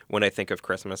 like, when I think of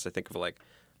Christmas, I think of, like,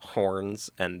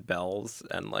 horns and bells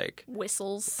and, like...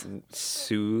 Whistles.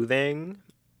 Soothing,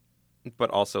 but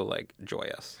also, like,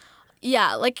 joyous.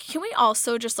 Yeah, like, can we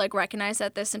also just, like, recognize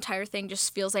that this entire thing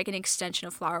just feels like an extension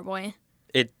of Flower Boy?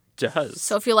 It does.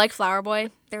 So if you like Flower Boy,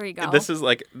 there you go. This is,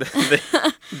 like,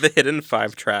 the hidden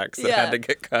 5 tracks that had to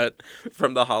get cut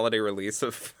from the holiday release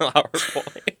of Flower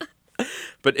Boy.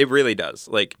 But it really does.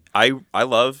 Like, I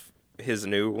love his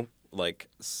new, like,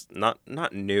 not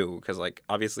new, because, like,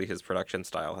 obviously his production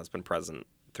style has been present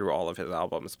through all of his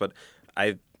albums, but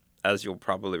as you'll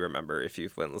probably remember if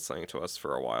you've been listening to us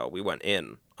for a while, we went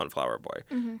in on Flower Boy.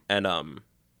 Mm-hmm. And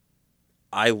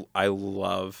I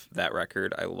love that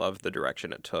record. I love the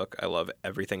direction it took. I love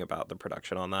everything about the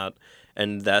production on that.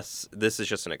 And this is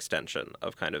just an extension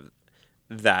of kind of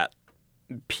that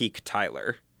peak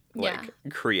Tyler, like,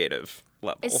 creative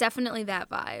level. It's definitely that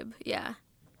vibe. Yeah.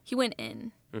 He went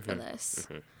in for this.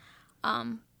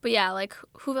 Mm-hmm. But yeah, like,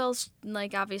 Whoville's,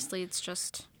 like, obviously it's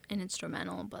just an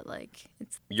instrumental, but like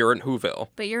it's. You're in Whoville.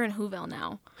 But you're in Whoville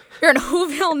now. You're in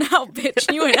Whoville now,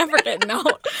 bitch. You ain't ever getting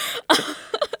out.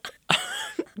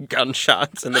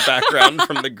 Gunshots in the background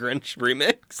from the Grinch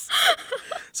remix.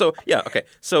 So yeah, okay.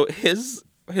 So his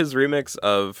remix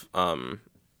of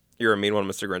You're a Mean One,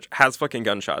 Mr. Grinch has fucking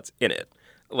gunshots in it.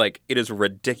 Like, it is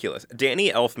ridiculous. Danny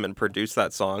Elfman produced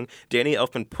that song. Danny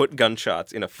Elfman put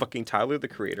gunshots in a fucking Tyler the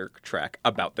Creator track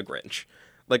about the Grinch.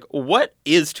 Like, what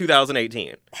is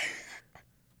 2018?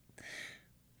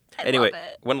 Anyway,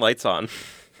 when Lights On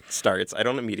starts, I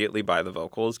don't immediately buy the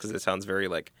vocals because it sounds very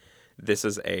like this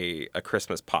is a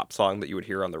Christmas pop song that you would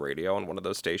hear on the radio on one of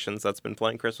those stations that's been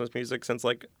playing Christmas music since,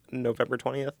 like, November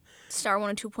 20th. Star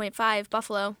 102.5,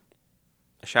 Buffalo.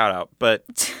 Shout out. But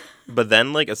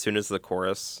then, like, as soon as the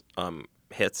chorus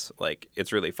hits, like,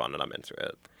 it's really fun and I'm into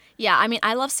it. Yeah, I mean,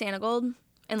 I love Santa Gold,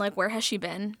 and, like, where has she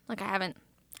been? Like, I haven't...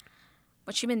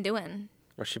 What's she been doing?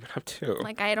 What's she been up to?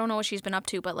 Like, I don't know what she's been up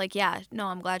to, but, like, yeah, no,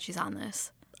 I'm glad she's on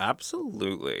this.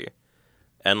 Absolutely.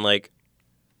 And, like,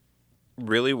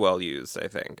 really well used, I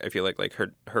think. I feel like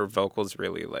her vocals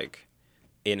really, like,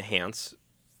 enhance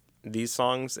these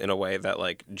songs in a way that,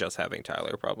 like, just having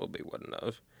Tyler probably wouldn't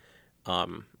have.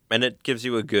 And it gives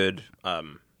you a good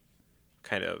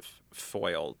kind of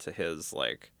foil to his,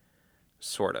 like,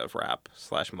 sort of rap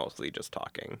 / mostly just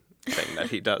talking thing that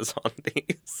he does on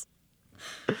these.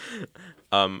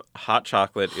 Hot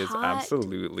Chocolate is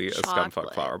absolutely a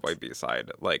Scumfuck Flower Boy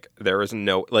B-side. Like, there is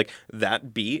no, like,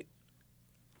 that beat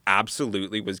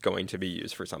absolutely was going to be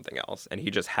used for something else, and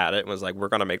he just had it and was like, we're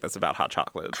gonna make this about hot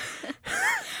chocolate.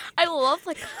 I love,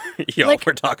 like, Yo, like,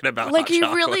 we're talking about like, hot he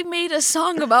chocolate. really made a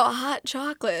song about hot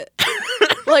chocolate.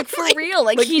 Like, for real,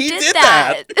 like he did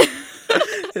that.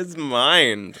 that. His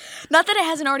mind. Not that it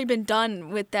hasn't already been done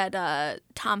with that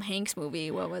Tom Hanks movie.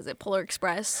 What was it, Polar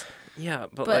Express? Yeah,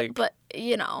 but But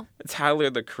you know, Tyler,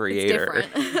 the creator,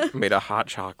 different. made a hot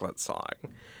chocolate song.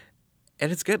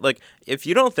 And it's good. Like, if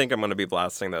you don't think I'm going to be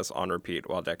blasting this on repeat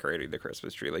while decorating the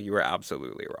Christmas tree, like, you were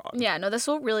absolutely wrong. yeah, no, this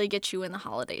will really get you in the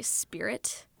holiday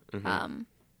spirit.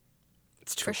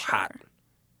 It's too for sure.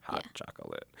 hot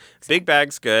chocolate. Big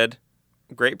Bag's good.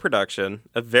 Great production.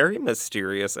 A very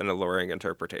mysterious and alluring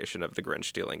interpretation of the Grinch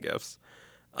stealing gifts.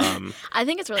 I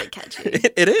think it's really catchy.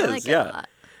 It is, I like it a yeah. lot.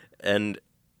 And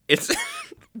it's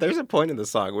there's a point in the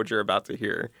song, which you're about to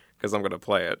hear, because I'm going to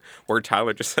play it, where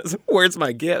Tyler just says, "Where's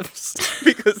my gifts?"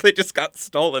 because they just got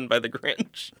stolen by the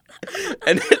Grinch.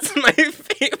 And it's my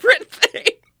favorite thing.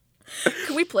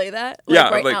 Can we play that? Yeah,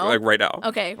 right now? like right now.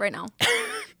 Okay, right now.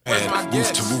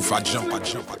 Roof to roof, I jump, I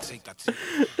take.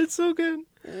 It's so good.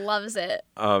 Loves it.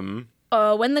 Um,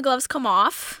 When the gloves come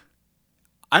off.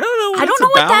 I don't know what I don't it's know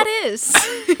about. what that is.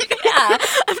 Yeah,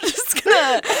 I'm just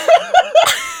gonna.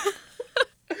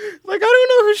 Like, I don't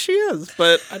know who she is,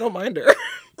 but I don't mind her.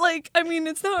 Like, I mean,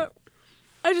 it's not.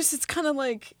 It's kind of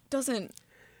like doesn't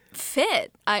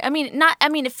fit. I mean,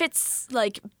 it fits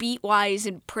like beat wise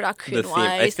and production The theme.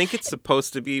 wise. I think it's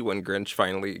supposed to be when Grinch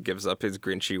finally gives up his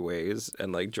Grinchy ways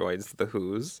and like joins the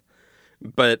Who's.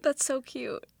 But That's so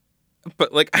cute.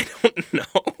 like I don't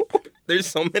know. There's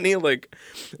so many like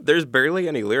there's barely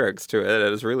any lyrics to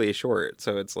it. It's really short.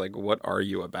 So it's like, what are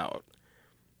you about?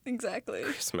 Exactly.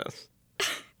 Christmas.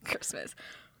 Christmas.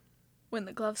 When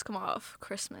the gloves come off.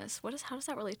 Christmas. How does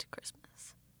that relate to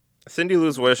Christmas? Cindy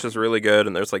Lou's Wish is really good,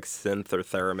 and there's like synth or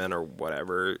theremin or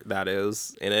whatever that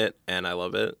is in it, and I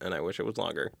love it, and I wish it was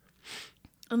longer.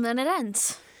 And then it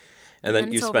ends. And then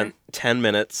And you it's spent over. 10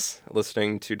 minutes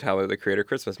listening to Tyler, the Creator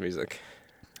Christmas music.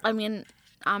 I mean,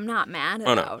 I'm not mad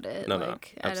Oh, no. about it. No, no,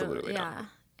 like, I don't- absolutely not.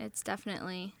 Yeah, it's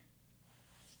definitely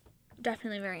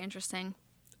very interesting.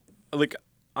 Like,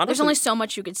 honestly, There's only so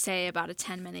much you could say about a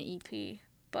 10-minute EP,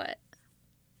 but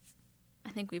I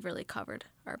think we've really covered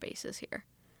our bases here.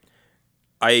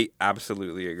 I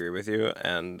absolutely agree with you,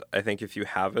 and I think if you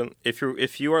haven't, if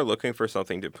you are looking for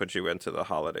something to put you into the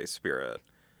holiday spirit,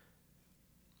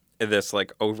 this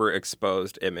like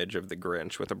overexposed image of the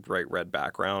Grinch with a bright red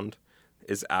background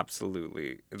is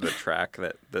absolutely the track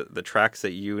that the tracks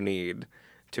that you need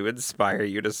to inspire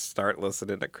you to start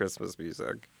listening to Christmas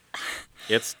music.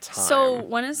 It's time. So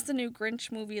when is the new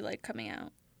Grinch movie like coming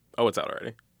out? Oh, it's out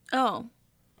already. Oh.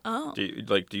 Do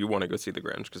you want to go see the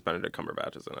Grinch? Because Benedict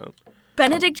Cumberbatch is in it.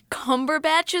 Benedict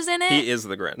Cumberbatch is in it? He is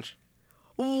the Grinch.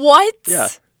 What?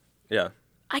 Yeah.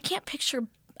 I can't picture him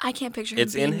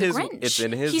It's being in his- the Grinch. it's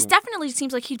in his- He's definitely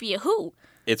seems like he'd be a Who.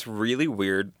 It's really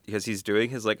weird because he's doing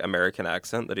his like American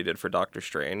accent that he did for Doctor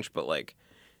Strange, but like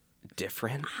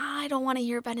different. I don't want to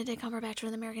hear Benedict Cumberbatch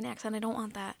with an American accent. I don't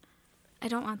want that.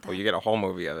 Well, you get a whole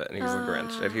movie of it, and he's the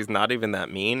Grinch, and he's not even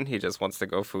that mean. He just wants to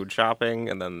go food shopping,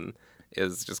 and then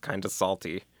is just kind of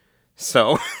salty.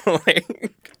 So,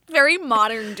 like, Very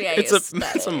modern day.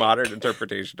 it's a modern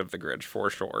interpretation of the Grinch for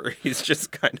sure. He's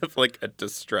just kind of like a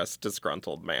distressed,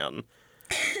 disgruntled man.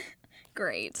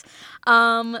 Great.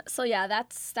 So yeah,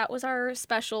 that was our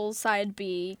special side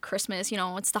B, Christmas. You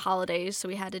know, it's the holidays, so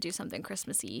we had to do something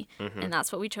Christmassy, and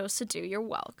that's what we chose to do. You're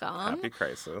welcome. Happy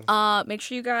Crisis. Make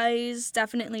sure you guys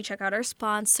definitely check out our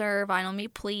sponsor, Vinyl Me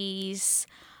Please.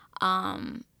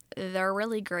 They're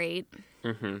really great.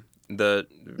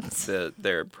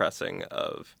 Their pressing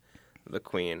of the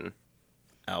Queen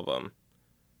album.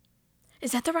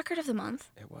 Is that the record of the month?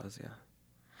 It was,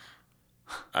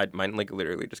 yeah. Mine like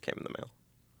literally just came in the mail.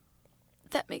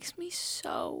 That makes me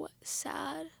so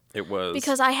sad. It was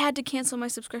Because I had to cancel my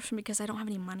subscription because I don't have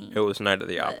any money. it was Night of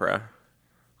the Opera,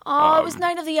 Oh, it was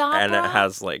Night of the Opera. and it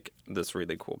has like this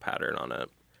really cool pattern on it.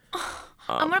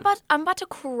 I'm about to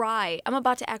cry. I'm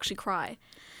about to actually cry.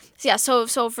 So yeah, so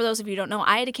for those of you who don't know,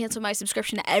 I had to cancel my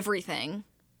subscription to everything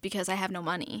because I have no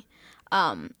money.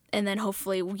 And then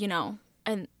hopefully, you know,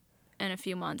 in a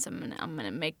few months I'm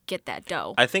gonna get that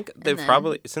dough. I think they've then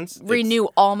probably since it's- Renew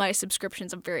all my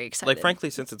subscriptions. I'm very excited. like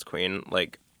frankly since it's Queen,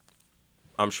 like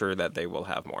I'm sure that they will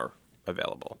have more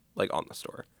available like on the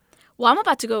store. Well, I'm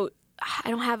about to go.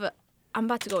 I'm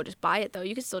about to go just buy it though.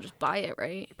 You can still just buy it,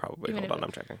 right? Probably. Even Hold if on,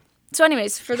 I'm checking. So,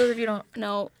 anyways, for those of you who don't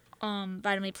know,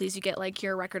 Vitamin Me Please, you get like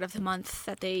your record of the month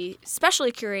that they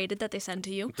specially curated that they send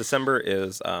to you. December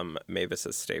is Mavis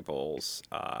Staples'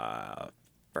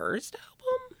 first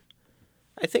album.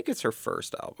 I think it's her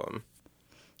first album.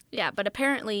 Yeah, but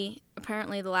apparently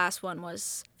the last one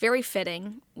was very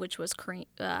fitting, which was Crean.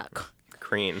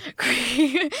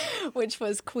 which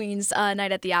was Queen's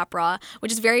Night at the Opera,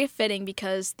 which is very fitting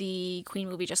because the Queen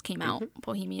movie just came out,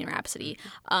 Bohemian Rhapsody,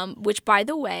 which, by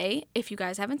the way, if you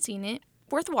guys haven't seen it,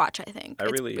 worth a watch, I think. I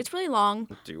really- It's really long.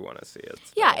 Do want to see it.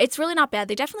 Yeah, it's really not bad.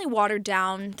 They definitely watered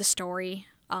down the story.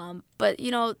 But,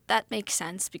 you know, that makes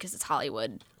sense because it's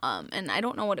Hollywood. And I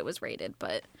don't know what it was rated,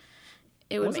 but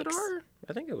it would Was make it R?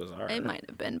 I think it was R. It might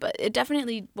have been, but it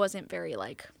definitely wasn't very,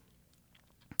 like...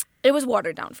 It was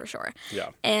watered down for sure. Yeah.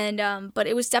 And, but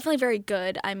it was definitely very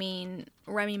good. I mean,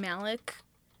 Rami Malek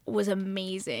was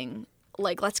amazing.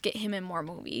 Like, let's get him in more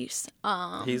movies.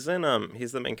 He's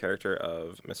the main character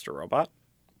of Mr. Robot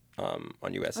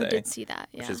on USA. I did see that,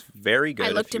 yeah. Which is very good.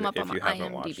 I looked him if up you, on if you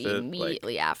haven't watched IMDb it.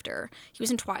 immediately after. He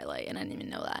was in Twilight, and I didn't even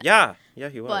know that. Yeah,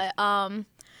 he was. But,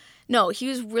 no, he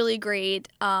was really great.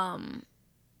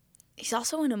 He's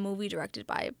also in a movie directed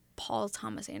by Paul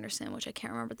Thomas Anderson, which I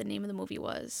can't remember what the name of the movie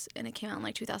was, and it came out in,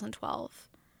 like, 2012.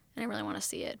 And I really want to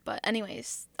see it. But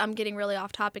anyways, I'm getting really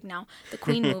off topic now. The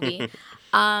Queen movie.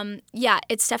 Yeah,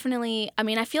 it's definitely... I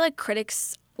mean, I feel like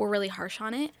critics were really harsh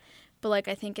on it, but, like,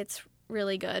 I think it's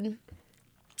really good.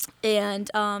 And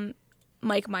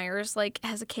Mike Myers, like,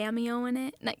 has a cameo in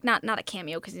it. Like, not a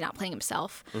cameo because he's not playing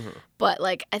himself. But,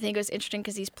 like, I think it was interesting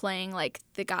because he's playing, like,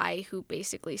 the guy who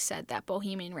basically said that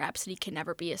Bohemian Rhapsody can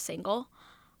never be a single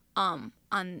on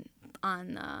the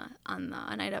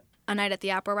A Night at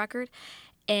the Opera record.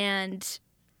 And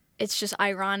it's just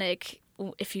ironic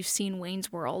if you've seen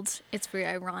Wayne's World. It's very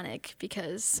ironic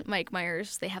because Mike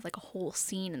Myers, they have like a whole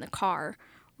scene in the car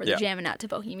where they're jamming out to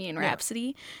Bohemian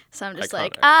Rhapsody. So I'm just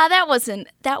like, that wasn't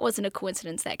a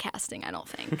coincidence, that casting, I don't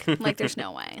think. Like, there's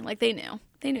no way. Like, they knew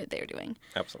what they were doing.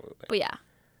 Absolutely. But yeah.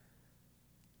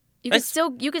 You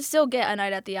could still get A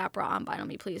Night at the Opera on Buy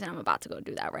Me Please, and I'm about to go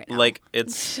do that right now. Like,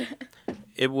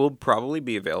 it will probably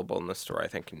be available in the store, I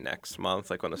think, next month,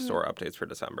 like when the store updates for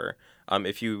December.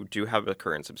 If you do have a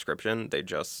current subscription, they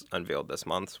just unveiled this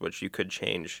month, which you could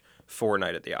change for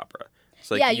Night at the Opera.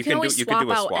 So, like, yeah, you can always swap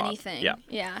do a out swap. anything.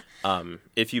 Yeah.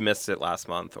 If you missed it last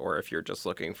month, or if you're just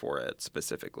looking for it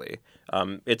specifically,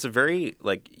 it's a very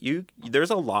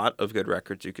there's a lot of good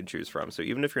records you can choose from. So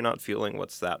even if you're not feeling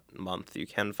what's that month, you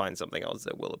can find something else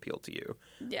that will appeal to you.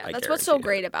 Yeah, that's what's so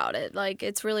great about it. Like,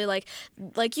 it's really like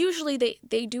usually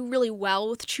they do really well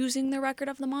with choosing the record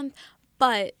of the month,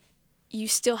 but you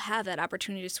still have that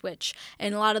opportunity to switch.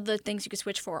 And a lot of the things you could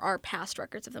switch for are past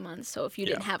records of the month. So if you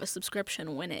didn't have a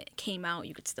subscription when it came out,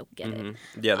 you could still get it.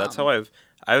 Yeah, that's how I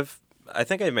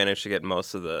think I've managed to get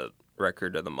most of the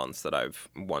record of the months that I've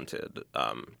wanted,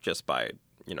 just by,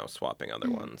 swapping other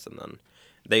ones. And then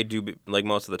they do, like,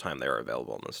 most of the time they are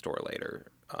available in the store later.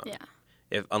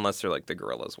 Unless they're like the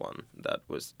Gorillaz one that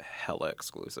was hella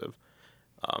exclusive.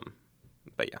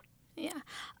 But yeah. Yeah.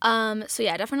 So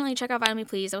yeah, definitely check out Buy Me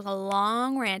Please. That was a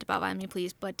long rant about Buy Me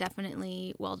Please, but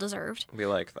definitely well deserved. We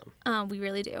like them. We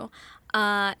really do.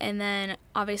 And then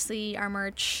obviously our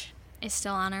merch is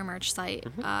still on our merch site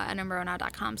at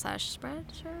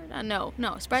edinburghnow.com/spreadshirt. No,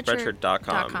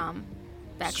 Spreadshirt.com.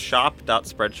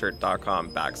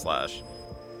 Shop.spreadshirt.com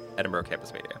 / Edinburgh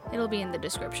Campus Media. It'll be in the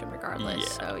description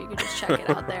regardless, so you can just check it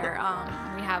out there.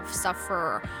 We have stuff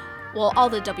for all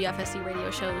the WFSC radio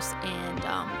shows and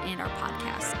our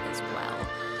podcasts as well.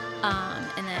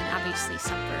 And then obviously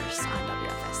Supverse on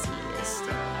WFSC is still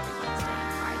every Wednesday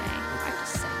and Friday, 5 to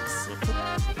 6. With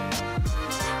us.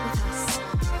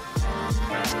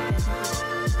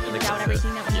 Without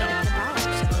everything that we needed to buy.